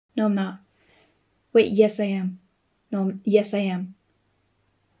No, I'm not. Wait, yes, I am. No, yes, I am.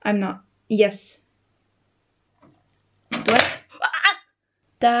 I'm not. Yes. What?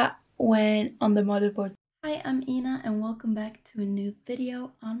 That went on the motherboard. Hi, I'm Ina and welcome back to a new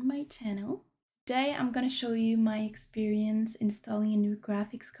video on my channel. Today I'm gonna show you my experience installing a new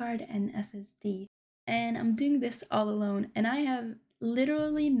graphics card and SSD. And I'm doing this all alone and I have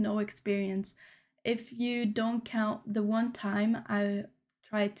literally no experience. If you don't count the one time I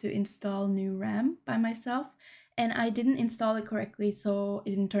tried to install new RAM by myself and I didn't install it correctly, so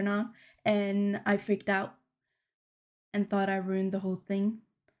it didn't turn on and I freaked out and thought I ruined the whole thing.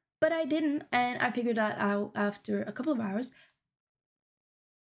 But I didn't, and I figured that out after a couple of hours.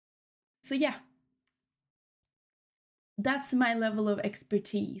 So yeah, that's my level of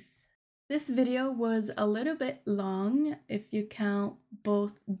expertise. This video was a little bit long if you count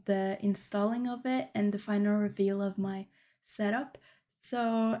both the installing of it and the final reveal of my setup.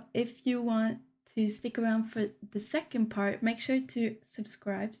 So if you want to stick around for the second part, make sure to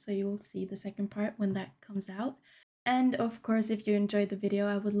subscribe so you will see the second part when that comes out. And of course, if you enjoyed the video,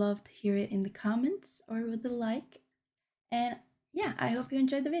 I would love to hear it in the comments or with a like. And yeah, I hope you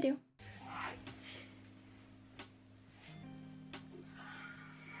enjoyed the video.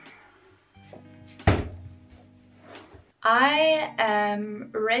 I am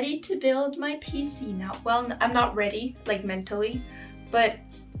ready to build my PC now. Well, I'm not ready, like mentally, but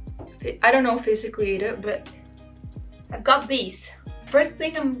I don't know physically either, but I've got these. First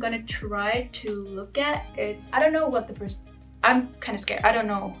thing I'm gonna try to look at is, I don't know what the first, I'm kind of scared, I don't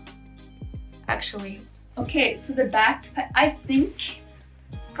know actually. Okay, so the back, I think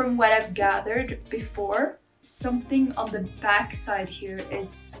from what I've gathered before, something on the back side here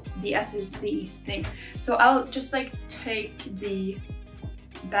is the SSD thing. So I'll just like take the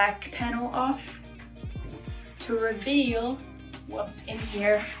back panel off to reveal what's in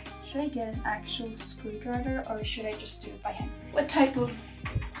here. Should I get an actual screwdriver or should I just do it by hand? What type of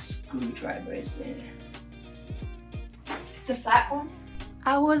screwdriver is it? It's a flat one?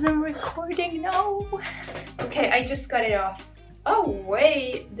 I wasn't recording, no! Okay, I just got it off. Oh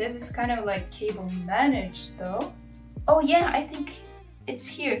wait, this is kind of like cable managed though. Oh yeah, I think it's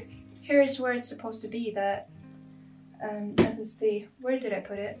here. Here's where it's supposed to be, that SSD. Where did I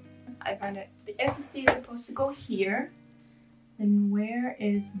put it? I found it. The SSD is supposed to go here. Then where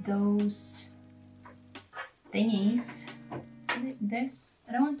is those thingies? Is it this?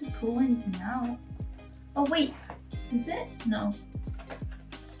 I don't want to pull anything out. Oh wait, is this it? No.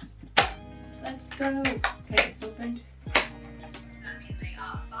 Let's go. Okay, it's opened.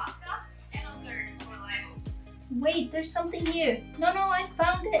 Wait, there's something here. No, I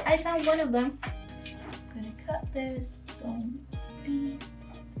found it. I found one of them. I'm gonna cut this.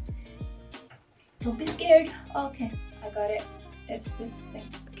 Don't be scared. Okay, I got it. It's this thing.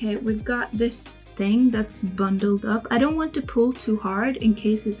 Okay, we've got this thing that's bundled up. I don't want to pull too hard in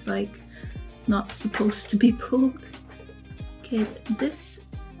case it's like not supposed to be pulled. Okay, this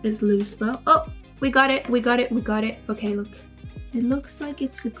is loose though. Oh, we got it. Okay, look. It looks like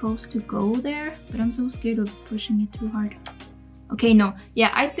it's supposed to go there, but I'm so scared of pushing it too hard. Okay, no. Yeah,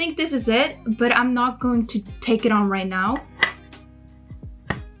 I think this is it, but I'm not going to take it on right now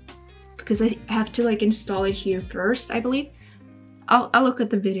because I have to like install it here first, I believe. I'll look at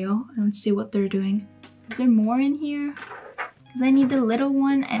the video and see what they're doing. Is there more in here? Because I need the little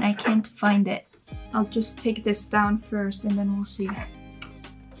one and I can't find it. I'll just take this down first and then we'll see.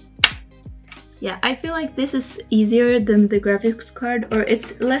 Yeah, I feel like this is easier than the graphics card, or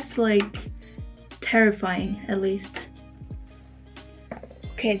it's less like terrifying at least.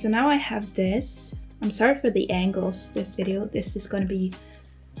 Okay, so now I have this. I'm sorry for the angles this video. This is gonna be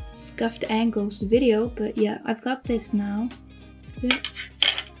scuffed angles video, but yeah, I've got this now. Is it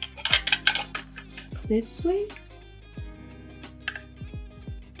this way?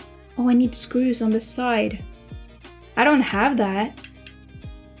 Oh, I need screws on the side. I don't have that.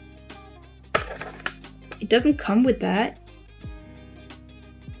 It doesn't come with that.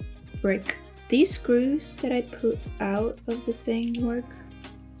 Frick. These screws that I put out of the thing work.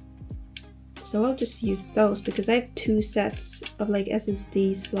 So I'll just use those because I have 2 sets of like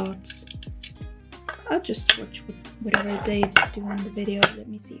SSD slots. I'll just watch whatever they do in the video. Let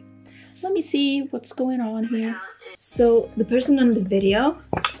me see. Let me see what's going on here. So the person on the video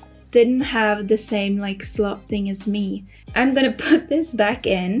didn't have the same like slot thing as me. I'm gonna put this back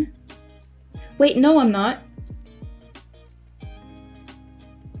in. Wait, no, I'm not.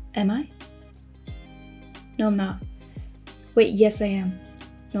 Am I? No, I'm not. Wait, yes, I am.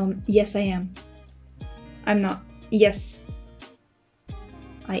 No, yes, I am. I'm not. Yes,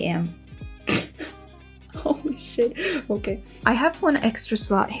 I am. Holy shit. shit. Okay. I have one extra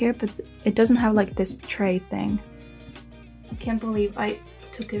slot here, but it doesn't have like this tray thing. I can't believe I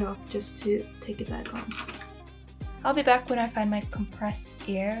took it off just to take it back on. I'll be back when I find my compressed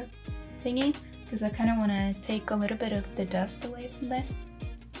air thingy, because I kind of want to take a little bit of the dust away from this.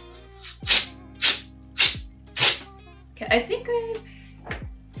 Okay, I think I've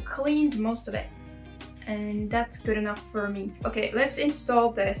cleaned most of it, and that's good enough for me. Okay, let's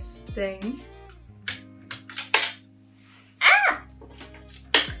install this thing. Ah!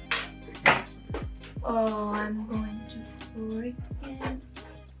 Oh, I'm going to freaking...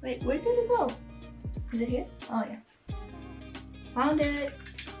 Wait, where did it go? Is it here? Oh yeah. Found it.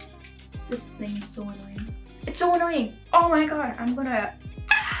 This thing is so annoying. It's so annoying. Oh my god, I'm gonna...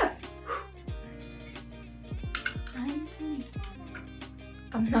 Ah! Let's do this.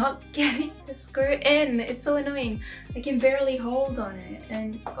 I'm not getting the screw in. It's so annoying. I can barely hold on it,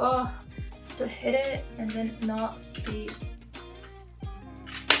 and oh, to hit it and then not be...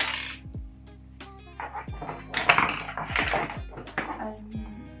 I'm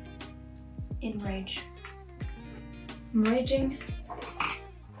enraged. I'm raging.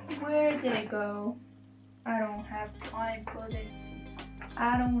 Where did it go? I don't have time for this.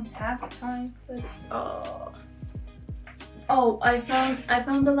 I don't have time for this. Oh. Oh, I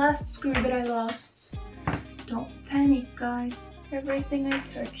found the last screw that I lost. Don't panic, guys. Everything I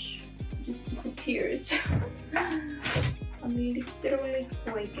touch just disappears. I'm literally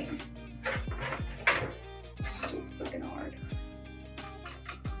quaking. So fucking hard.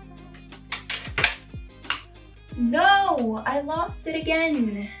 No! I lost it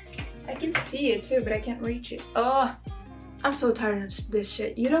again! I can see it too, but I can't reach it. Oh, I'm so tired of this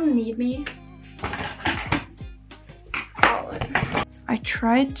shit. You don't need me. Oh. I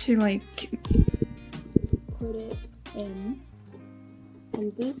tried to like put it in,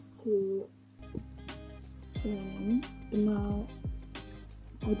 and these two in. Now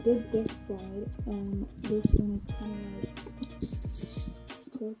I did this side, and this one is kind of like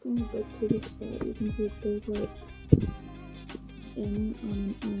tilting a bit to this side. You can see it goes like in on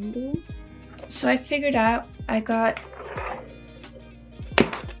an angle. So I figured out I got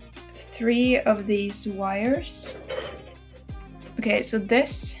 3 of these wires. Okay, so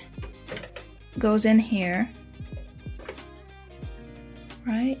this goes in here,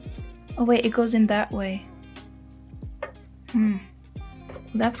 right? Oh wait, it goes in that way.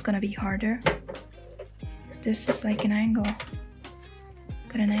 That's gonna be harder, because this is like an angle.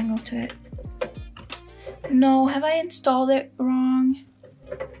 Got an angle to it. No, have I installed it wrong?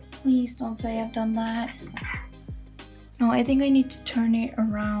 Please don't say I've done that. No, I think I need to turn it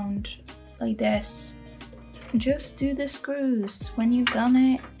around like this. Just do the screws. When you've done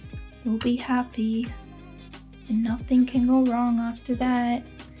it, you'll be happy. And nothing can go wrong after that.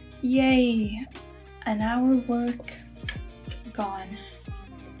 Yay! An hour work gone.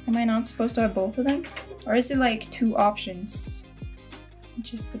 Am I not supposed to have both of them? Or is it like 2 options? It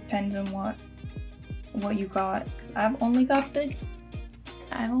just depends on what you got. I've only got the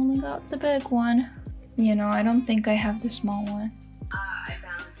big one. You know, I don't think I have the small one. I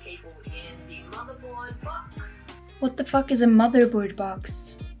found this cable in the motherboard box. What the fuck is a motherboard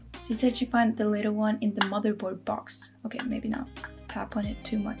box? She said she found the little one in the motherboard box. Okay, maybe not tap on it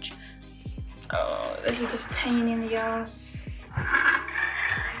too much. Oh, this is a pain in the ass.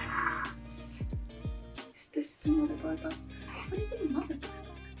 Is this the motherboard box? What is the motherboard box?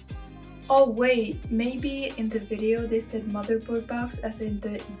 Oh wait, maybe in the video they said motherboard box as in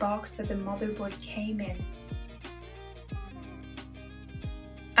the box that the motherboard came in.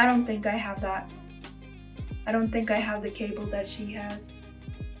 I don't think I have that. I don't think I have the cable that she has.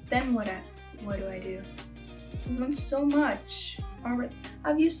 Then what do I do? I've learned so much already.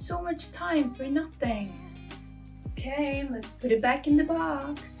 I've used so much time for nothing. Okay, let's put it back in the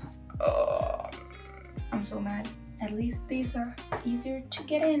box. Oh, I'm so mad. At least these are easier to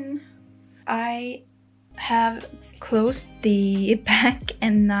get in. I have closed the back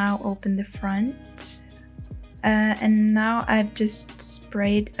and now opened the front. And now I've just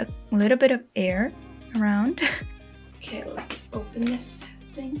sprayed a little bit of air around. Okay, let's open this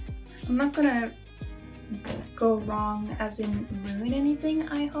thing. I'm not gonna go wrong as in ruin anything,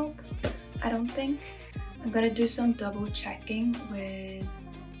 I hope. I don't think. I'm gonna do some double checking with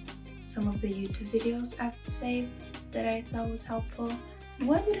some of the YouTube videos I've saved that I thought was helpful.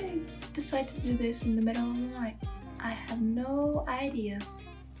 Why did I decide to do this in the middle of the night? I have no idea.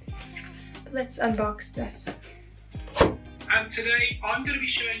 But let's unbox this. and today I'm going to be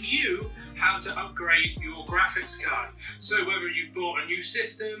showing you how to upgrade your graphics card. So whether you've bought a new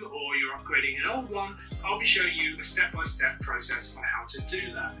system or you're upgrading an old one, I'll be showing you a step-by-step process on how to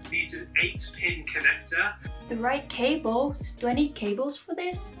do that. It needs an 8-pin connector. The right cables. Do I need cables for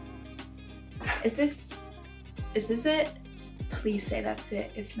this? Is this it? Please say that's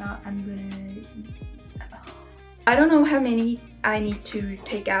it. If not, I'm gonna... I don't know how many I need to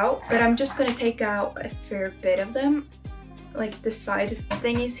take out, but I'm just gonna take out a fair bit of them. Like the side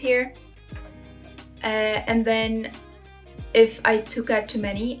thingies here. And then if I took out too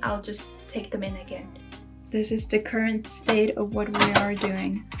many, I'll just take them in again. This is the current state of what we are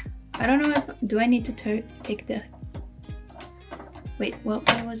doing. I don't know if... Do I need to take the... Wait, what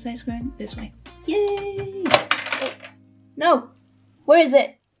was I going? This way. Yay! Oh. No! Where is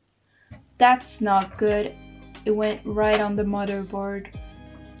it? That's not good. It went right on the motherboard.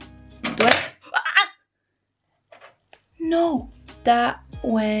 Do I... Ah! No! That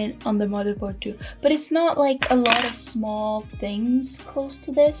went on the motherboard too. But it's not like a lot of small things close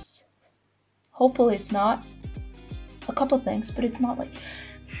to this. Hopefully it's not. A couple things, but it's not like...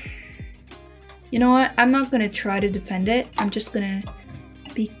 You know what? I'm not gonna try to defend it. I'm just gonna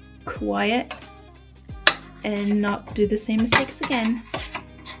be quiet and not do the same mistakes again.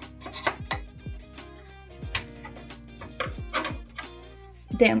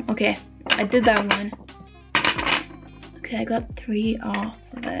 Damn, okay. I did that one. Okay, I got 3 off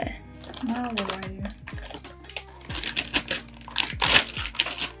of it. Now what are you?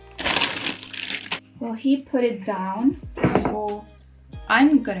 Well, he put it down, so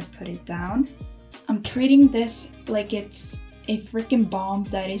I'm gonna put it down. I'm treating this like it's a freaking bomb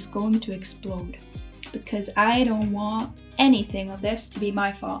that is going to explode, because I don't want anything of this to be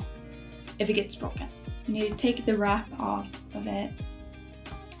my fault if it gets broken. I need to take the wrap off of it.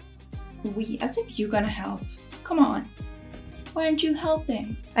 As if you're gonna help. Come on. Why aren't you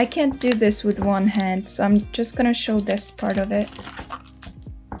helping? I can't do this with one hand, so I'm just gonna show this part of it.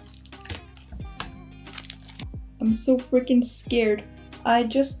 I'm so freaking scared. I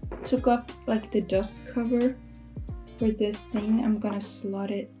just took off like the dust cover for the thing. I'm gonna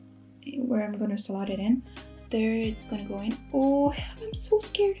slot it where I'm gonna slot it in. There, it's gonna go in. Oh, I'm so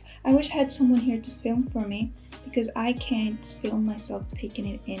scared. I wish I had someone here to film for me, because I can't film myself taking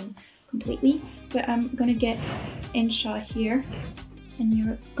it in completely. But I'm gonna get in shot here, and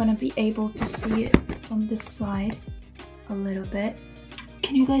you're gonna be able to see it from this side a little bit.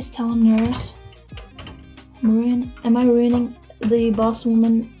 Can you guys tell I'm nervous? Am I ruining the boss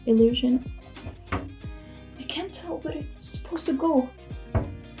woman illusion? I can't tell where it's supposed to go.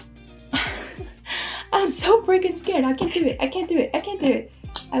 I'm so freaking scared. I can't do it. I can't do it. I can't do it.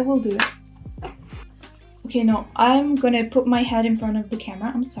 I will do it. Okay, no, I'm gonna put my head in front of the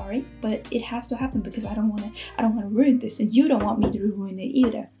camera. I'm sorry, but it has to happen because I don't wanna ruin this, and you don't want me to ruin it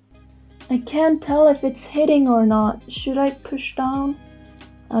either. I can't tell if it's hitting or not. Should I push down?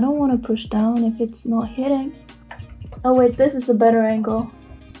 I don't want to push down if it's not hitting. Oh wait, this is a better angle.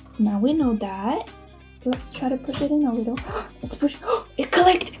 Now we know that. Let's try to push it in a little. Let's push. It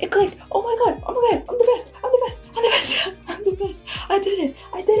clicked! It clicked! Oh my god! Oh my god! I'm the best! I'm the best! I'm the best! I'm the best! I did it!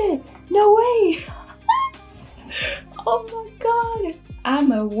 I did it! No way! Oh my god!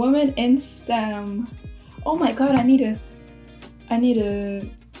 I'm a woman in STEM. Oh my god! I need to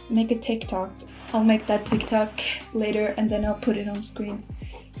make a TikTok. I'll make that TikTok later, and then I'll put it on screen.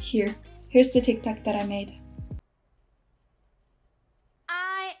 Here's the TikTok that I made.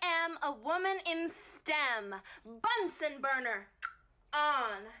 I am a woman in STEM. Bunsen burner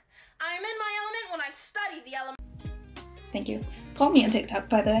on. I am in my element when I study the element. Thank you. Follow me on TikTok,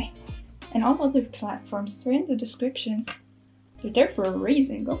 by the way. And all other platforms, they're in the description. They're there for a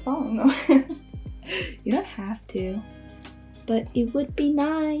reason. Go follow them. You don't have to, but it would be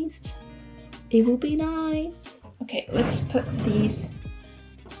nice. It will be nice. Okay, let's put these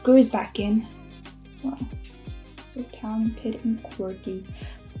screws back in. Wow, so talented and quirky.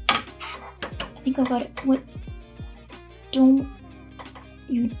 I think I got it. What? Don't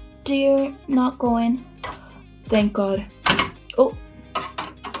you dare not go in. Thank God. Oh,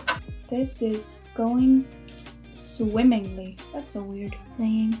 this is going swimmingly. That's a weird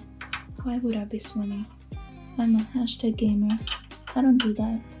thing. Why would I be swimming? I'm a hashtag gamer. I don't do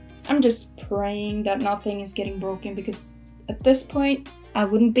that. I'm just praying that nothing is getting broken, because at this point, I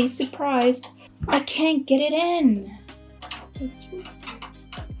wouldn't be surprised. I can't get it in. That's what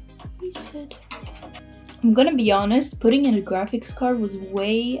he said. I'm gonna be honest, putting in a graphics card was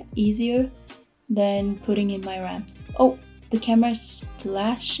way easier than putting in my RAM. Oh, the camera is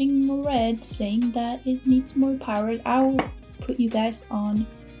flashing red, saying that it needs more power. I'll put you guys on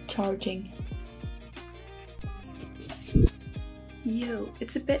charging. Yo,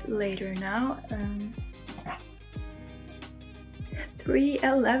 it's a bit later now.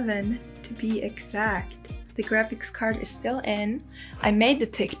 3:11 to be exact. The graphics card is still in. I made the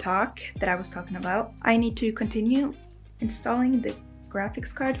TikTok that I was talking about. I need to continue installing the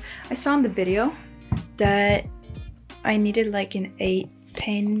graphics card. I saw in the video that I needed like an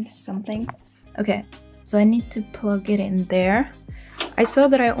 8-pin something. Okay, so I need to plug it in there. I saw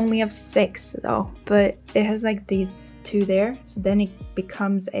that I only have 6 though, but it has like these 2 there, so then it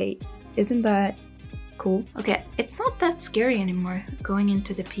becomes 8. Isn't that cool? Okay, it's not that scary anymore going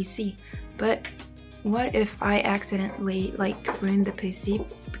into the PC, but what if I accidentally like ruined the PC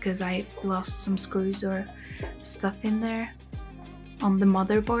because I lost some screws or stuff in there on the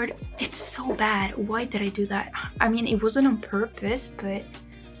motherboard? It's so bad. Why did I do that? I mean, it wasn't on purpose, but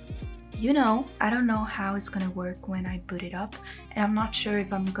you know, I don't know how it's gonna work when I boot it up, and I'm not sure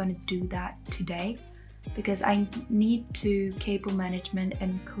if I'm gonna do that today because I need to cable management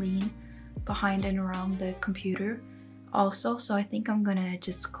and clean behind and around the computer also, so I think I'm gonna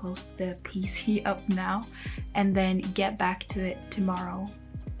just close the PC up now and then get back to it tomorrow.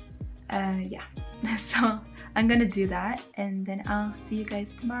 Yeah, so I'm gonna do that and then I'll see you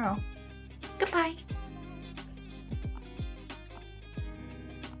guys tomorrow. Goodbye!